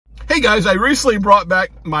guys, I recently brought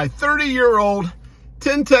back my 30-year-old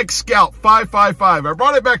Ten Tec Scout 555. I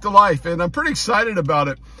brought it back to life, and I'm pretty excited about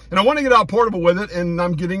it. And I want to get out portable with it, and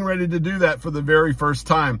I'm getting ready to do that for the very first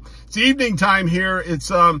time. It's evening time here. It's,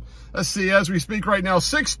 let's see, as we speak right now,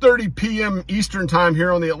 6:30 p.m. Eastern time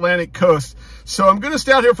here on the Atlantic coast. So I'm going to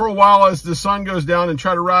stay out here for a while as the sun goes down and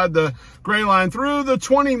try to ride the gray line through the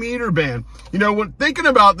 20-meter band. You know, when thinking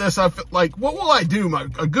about this, I feel like, what will I do?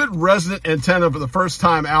 A good resonant antenna for the first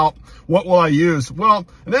time out. What will I use? Well,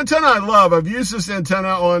 an antenna I love. I've used this antenna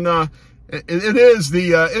on, it is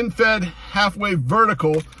the EFHWV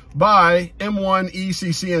Vertical by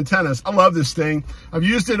M1ECC antennas. I love this thing. I've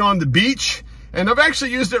used it on the beach, and I've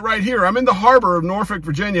actually used it right here. I'm in the harbor of Norfolk,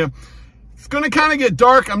 Virginia. It's going to kind of get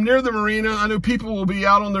dark. I'm near the marina. I know people will be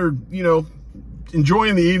out on their, you know,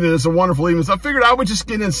 enjoying the evening. It's a wonderful evening. So I figured I would just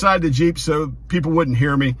get inside the Jeep so people wouldn't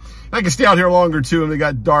hear me. I could stay out here longer too, and it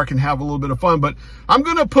got dark, and have a little bit of fun. But I'm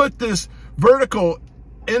going to put this vertical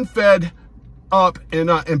EFHWV up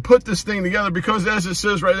and put this thing together because, as it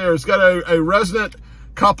says right there, it's got a resonant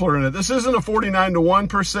coupler in it. This isn't a 49-to-1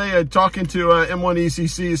 per se. Talking to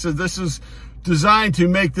M1ECC, he said this is designed to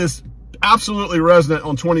make this absolutely resonant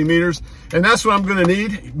on 20 meters, and that's what I'm going to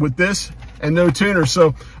need with this and no tuner.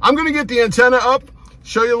 So I'm going to get the antenna up,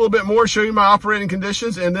 show you a little bit more, show you my operating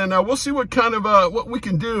conditions, and then we'll see what kind of what we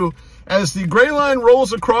can do as the gray line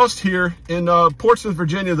rolls across here in Portsmouth,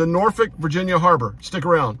 Virginia, the Norfolk, Virginia harbor. Stick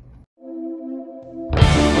around.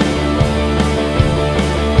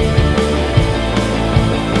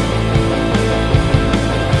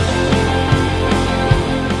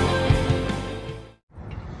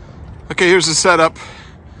 Okay, here's the setup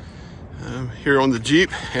here on the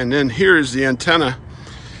Jeep, and then here is the antenna.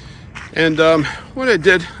 And what I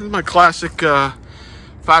did is my classic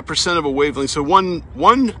 5% of a wavelength, so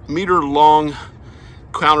one meter long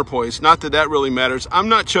counterpoise. Not that that really matters. I'm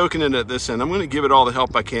not choking it at this end. I'm going to give it all the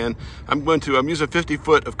help I can. I'm using 50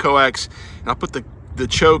 foot of coax, and I'll put the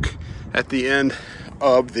choke at the end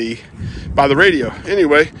of by the radio.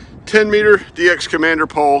 Anyway, 10 meter DX commander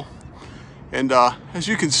pole. And as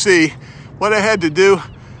you can see, what I had to do,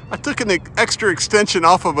 I took an extra extension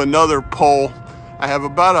off of another pole. I have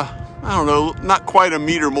about I don't know, not quite a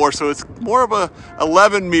meter more, so it's more of a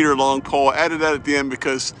 11 meter long pole. I added that at the end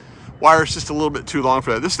because wire is just a little bit too long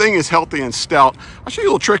for that. This thing is healthy and stout. I'll show you a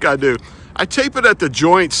little trick I do. I tape it at the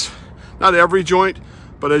joints, not every joint,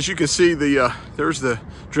 but as you can see, there's the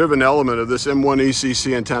driven element of this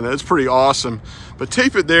M1ECC antenna. It's pretty awesome. But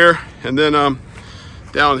tape it there, and then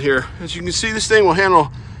down here, as you can see, this thing will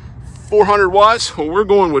handle 400 watts. Well, we're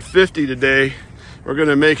going with 50 today. We're going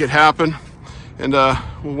to make it happen, and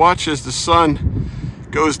we'll watch as the sun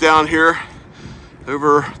goes down here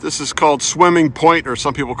over, this is called Swimming Point, or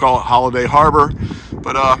some people call it Holiday Harbor,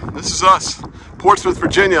 but this is us, Portsmouth,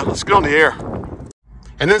 Virginia. Let's get on the air.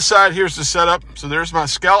 And inside, here's the setup. So there's my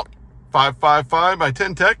Scout 555 by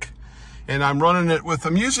Ten Tec, and I'm running it with,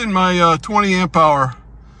 I'm using my 20 amp hour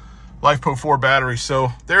LifePro 4 battery.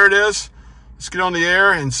 So there it is. Let's get on the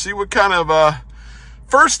air and see what kind of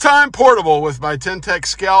first time portable with my Ten Tec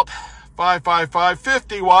Scout 555,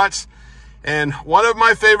 50 watts, and one of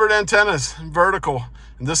my favorite antennas, vertical.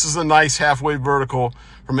 And this is a nice halfway vertical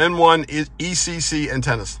from M1ECC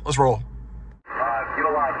antennas. Let's roll.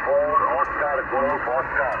 Kilowatt 4, Oscar Golf,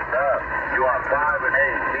 Oscar, you are 5 and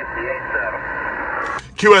 8,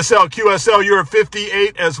 58, sir. QSL, you're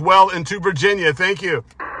 58 as well into Virginia. Thank you.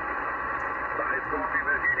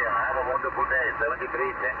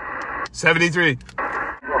 73.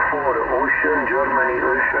 Ocean, Germany,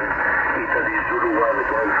 Ocean, Italy, Zulu,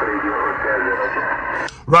 Golf Radio, Hotel, Roger.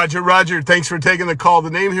 Roger, Roger. Thanks for taking the call.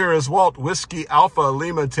 The name here is Walt Whiskey Alpha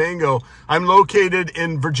Lima Tango. I'm located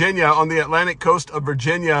in Virginia, on the Atlantic coast of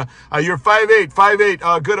Virginia. You're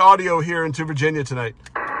 5'8". Good audio here into Virginia tonight.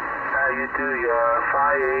 You too. You're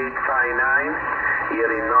 5'8", 5'9",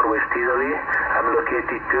 here in Northwest Italy. I'm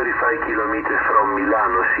located 35 kilometers from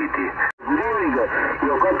Milano City.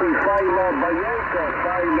 Io copy 5 Baglietta,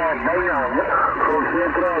 5 Bagnano, from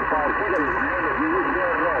Central Park,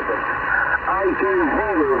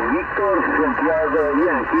 IK0 Victor Santiago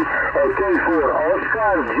Yankee, K4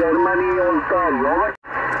 Oscar, Germany, Ontario.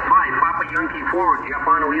 5 Papa Yankee 4,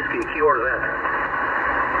 Japan Whiskey, Kilo Z.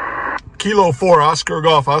 Kilo 4, Oscar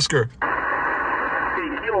Golf, Oscar.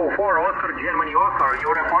 Kilo 4, Oscar, Germany, Oscar.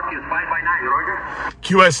 Your report is 5 by 9, Roger.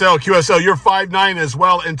 QSL, you're 5'9" as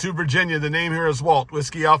well into Virginia. The name here is Walt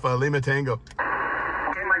Whiskey Alpha Lima Tango. Okay,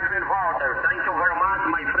 my friend Walter, thank you very much,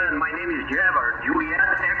 my friend. My name is Javer, Juliet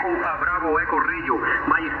Echo Bravo Echo Radio.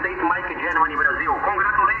 My state, Mike, Germany, Brazil.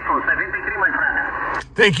 Congratulations, 73, my friend.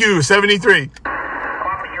 Thank you, 73.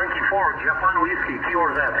 Papa Yankee 4, Japan Whiskey,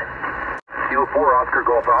 Kilo Z. Kilo 4, Oscar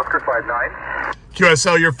Golf, Oscar 5-9.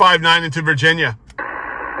 QSL, you're 5-9 into Virginia.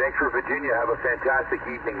 Thanks for Virginia. Have a fantastic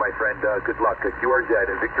evening, my friend. Good luck.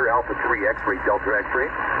 QRZ and Victor Alpha 3, X-ray, Delta X-ray.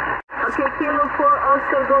 Okay, Kilo 4,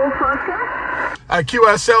 Oscar Golf, Oscar.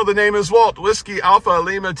 QSL, the name is Walt. Whiskey Alpha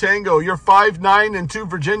Lima Tango. You're 5-9 into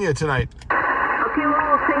Virginia tonight. Okay,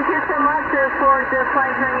 well, thank you so much for the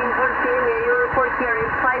 5-9 in Virginia. Your report here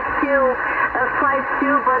is 5-2,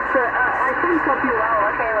 but I couldn't copy well.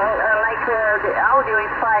 Okay, well, the audio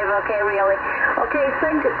is 5. Okay, really. Okay,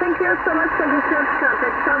 thank you so much for the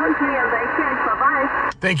contact. 73 and exchange.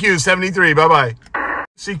 Bye-bye. Thank you, 73. Bye-bye.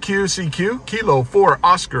 CQ, Kilo 4,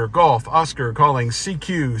 Oscar, Golf, Oscar, calling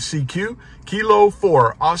CQ. Kilo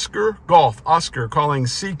 4, Oscar, Golf, Oscar, calling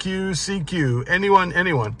CQ. Anyone?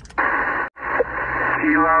 Kilo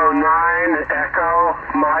 9, Echo,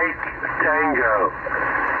 Mike, Tango.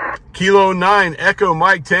 Kilo 9, Echo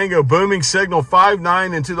Mike Tango, booming signal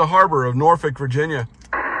 5-9 into the harbor of Norfolk, Virginia.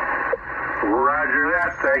 Roger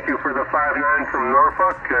that. Thank you for the 5-9 from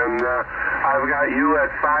Norfolk, and I've got you at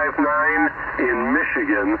 5-9 in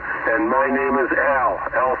Michigan, and my name is Al,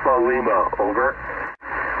 Alpha Lima. Over.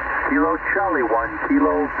 Kilo Charlie 1,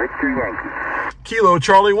 Kilo Victor Yankee. Kilo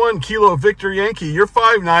Charlie 1, Kilo Victor Yankee. You're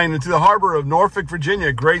 5-9 into the harbor of Norfolk,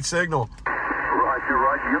 Virginia. Great signal. Roger.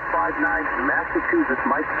 You're 5-9, Massachusetts,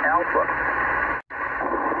 Mike Alpha.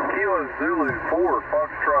 Kilo Zulu 4,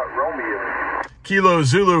 Foxtrot Romeo. Kilo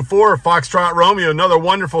Zulu 4, Foxtrot Romeo. Another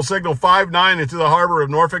wonderful signal, 5-9 into the harbor of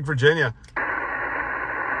Norfolk, Virginia. Hey,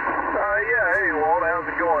 Walt, how's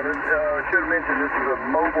it going? Should have mentioned this is a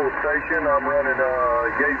mobile station. I'm running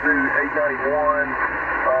Yazoo 891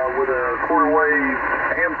 with a quarter wave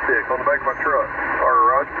ham stick on the back of my truck. All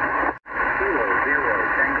right,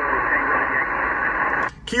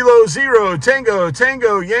 Kilo 0,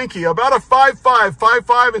 Tango, Yankee. About a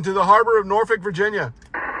 5-5 into the harbor of Norfolk, Virginia.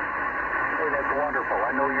 Hey, that's wonderful.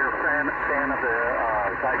 I know you're a fan of the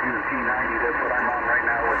Yazoo G90. That's what I'm on right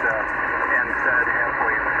now with the N-stud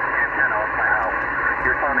halfway antenna off my house.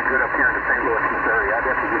 You're sounding good up here in the St. Louis, Missouri. I'd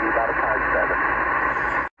have to give you about a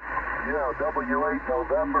 5-7. Yeah, W8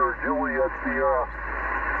 November, Juliet Sierra,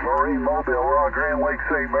 Marine Mobile. We're on Grand Lake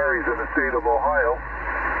St. Mary's in the state of Ohio.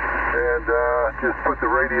 And just put the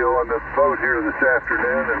radio on the boat here this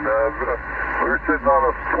afternoon, and we're sitting on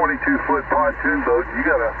a 22-foot pontoon boat.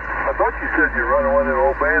 I thought you said you're running one of the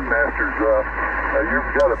old Bandmasters. You've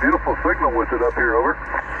got a beautiful signal with it up here, over.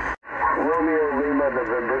 Romeo Lima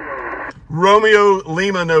November. Romeo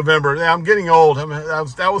Lima November. Yeah, I'm getting old.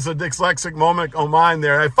 That was a dyslexic moment on mine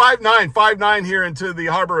there. 5-9 here into the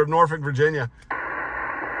harbor of Norfolk, Virginia.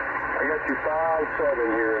 I got you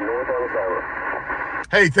 5-7 here in North Alabama.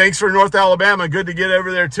 Hey, thanks for North Alabama. Good to get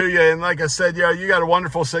over there to you. And like I said, yeah, you got a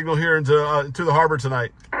wonderful signal here into the harbor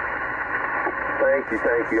tonight. Thank you.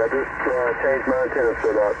 I just changed my antenna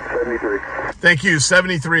set up. 73. Thank you,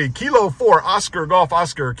 73. Kilo 4, Oscar Golf,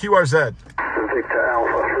 Oscar, QRZ. Victor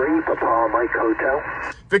Alpha 3, Papa Mike Hotel.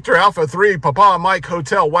 Victor Alpha 3, Papa Mike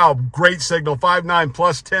Hotel. Wow, great signal. 5-9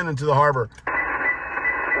 plus 10 into the harbor. Thanks.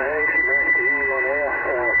 Nice to hear you on air.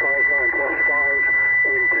 5-9 plus 5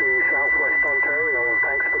 into Southwest Ontario. And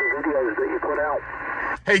thanks for the videos that you put out.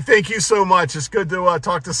 Hey, thank you so much. It's good to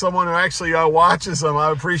talk to someone who actually watches them.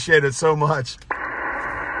 I appreciate it so much.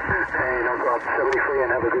 Hey, no problem. 73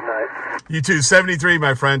 and have a good night. You too, 73,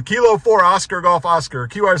 my friend. Kilo 4, Oscar Golf, Oscar,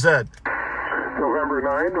 QRZ. November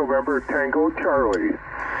 9, November Tango Charlie.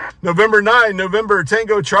 November 9, November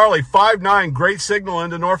Tango Charlie, 5-9. Great signal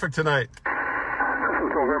into Norfolk tonight. This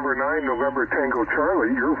is November 9, November Tango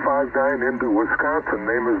Charlie. You're 5-9 into Wisconsin.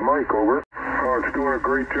 Name is Mike, over. Oh, it's doing a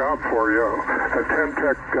great job for you. A Ten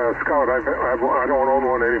Tec Scout. I don't own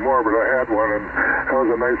one anymore, but I had one, and that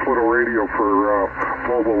was a nice little radio for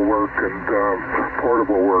mobile work and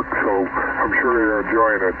portable work. So I'm sure you're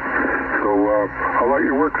enjoying it. So I'll let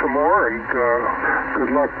you work some more, and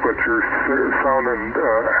good luck. But you're sounding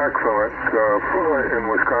excellent in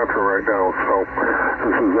Wisconsin right now. So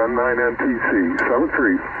this is M9NTC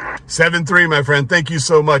 73. 7-3, my friend. Thank you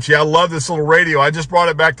so much. Yeah, I love this little radio. I just brought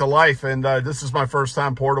it back to life, and this is my first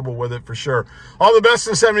time portable with it for sure. All the best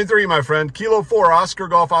in 73, my friend. Kilo 4, Oscar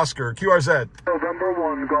Golf, Oscar, QRZ. November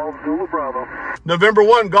 1, Golf Zulu Bravo. November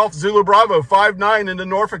 1, Golf Zulu Bravo, 5-9 into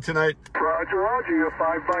Norfolk tonight. Roger. You're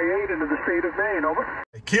 5-8 into the state of Maine, over.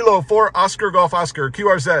 Kilo 4, Oscar Golf, Oscar,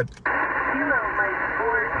 QRZ. Kilo Mike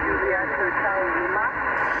 4, Juliet Hotel Lima.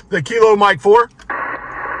 The Kilo Mike 4.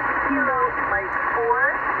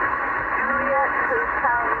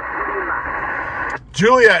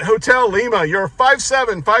 Juliet Hotel Lima, you're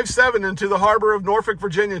 5-7 into the harbor of Norfolk,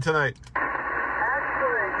 Virginia tonight.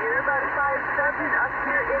 Excellent. You're about 5-7 up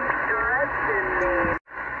here in Dresden, Maine.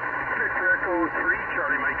 Victor Echo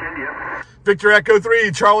Victor Echo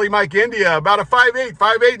 3, Charlie Mike India, about a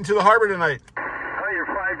 5'8" into the harbor tonight. Hi, you're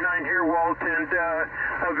 5'9" here, Walt, and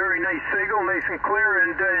a very nice signal, nice and clear,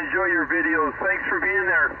 and enjoy your videos. Thanks for being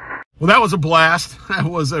there. Well, that was a blast. That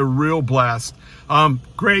was a real blast.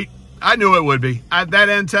 Great. I knew it would be. That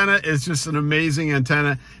antenna is just an amazing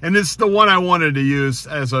antenna, and it's the one I wanted to use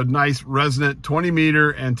as a nice resonant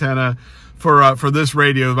 20-meter antenna for this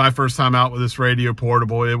radio. My first time out with this radio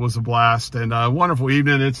portable. It was a blast and a wonderful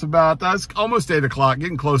evening. It's almost 8 o'clock,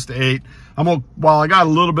 getting close to 8. While I got a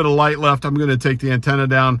little bit of light left, I'm going to take the antenna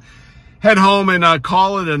down, head home, and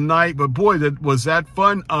call it a night. But boy, was that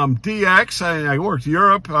fun. DX, I worked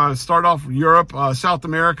Europe, start off Europe, South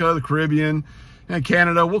America, the Caribbean, and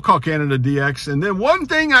Canada. We'll call Canada DX. And then one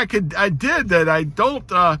thing I did that I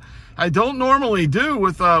don't normally do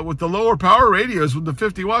with the lower power radios with the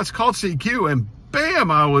 50 watts, called CQ, and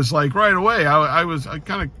bam, I was like right away. I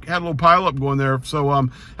kind of had a little pile up going there. So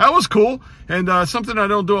that was cool, and something I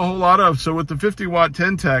don't do a whole lot of. So with the 50 watt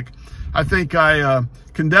Ten Tec, I think I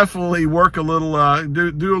can definitely work a little,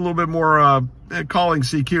 do a little bit more calling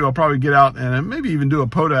CQ. I'll probably get out and maybe even do a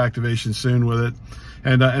POTA activation soon with it.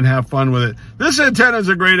 And have fun with it. This antenna is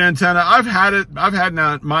a great antenna. I've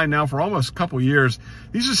had mine now for almost a couple years.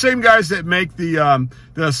 These are the same guys that make the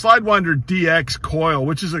Sidewinder DX coil,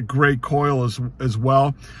 which is a great coil as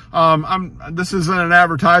well. This isn't an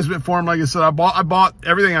advertisement for them. Like I said, I bought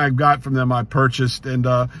everything I got from them. I purchased, and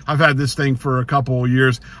I've had this thing for a couple of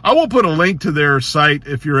years. I will put a link to their site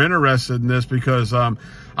if you're interested in this, because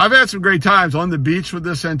I've had some great times on the beach with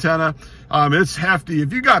this antenna. It's hefty.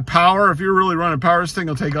 If you got power, if you're really running power, this thing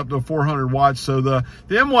will take up to 400 watts. So the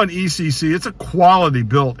M1ECC, it's a quality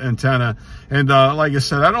built antenna. And like I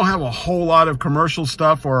said, I don't have a whole lot of commercial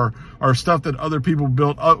stuff or stuff that other people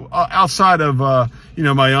built outside of my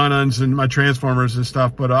Ununs and my transformers and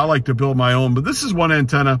stuff. But I like to build my own. But this is one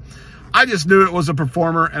antenna. I just knew it was a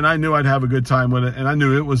performer, and I knew I'd have a good time with it. And I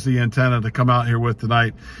knew it was the antenna to come out here with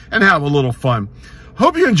tonight and have a little fun.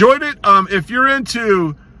 Hope you enjoyed it. If you're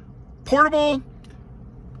into portable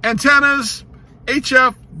antennas,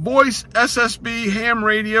 HF, voice, SSB, ham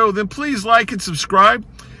radio, then please like and subscribe.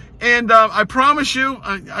 And I promise you,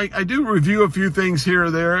 I do review a few things here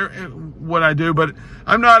or there, what I do, but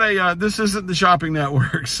I'm not this isn't the shopping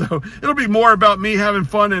network. So it'll be more about me having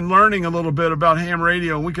fun and learning a little bit about ham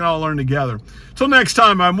radio, and we can all learn together. Till next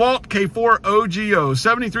time, I'm Walt, K4OGO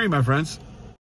 73, my friends.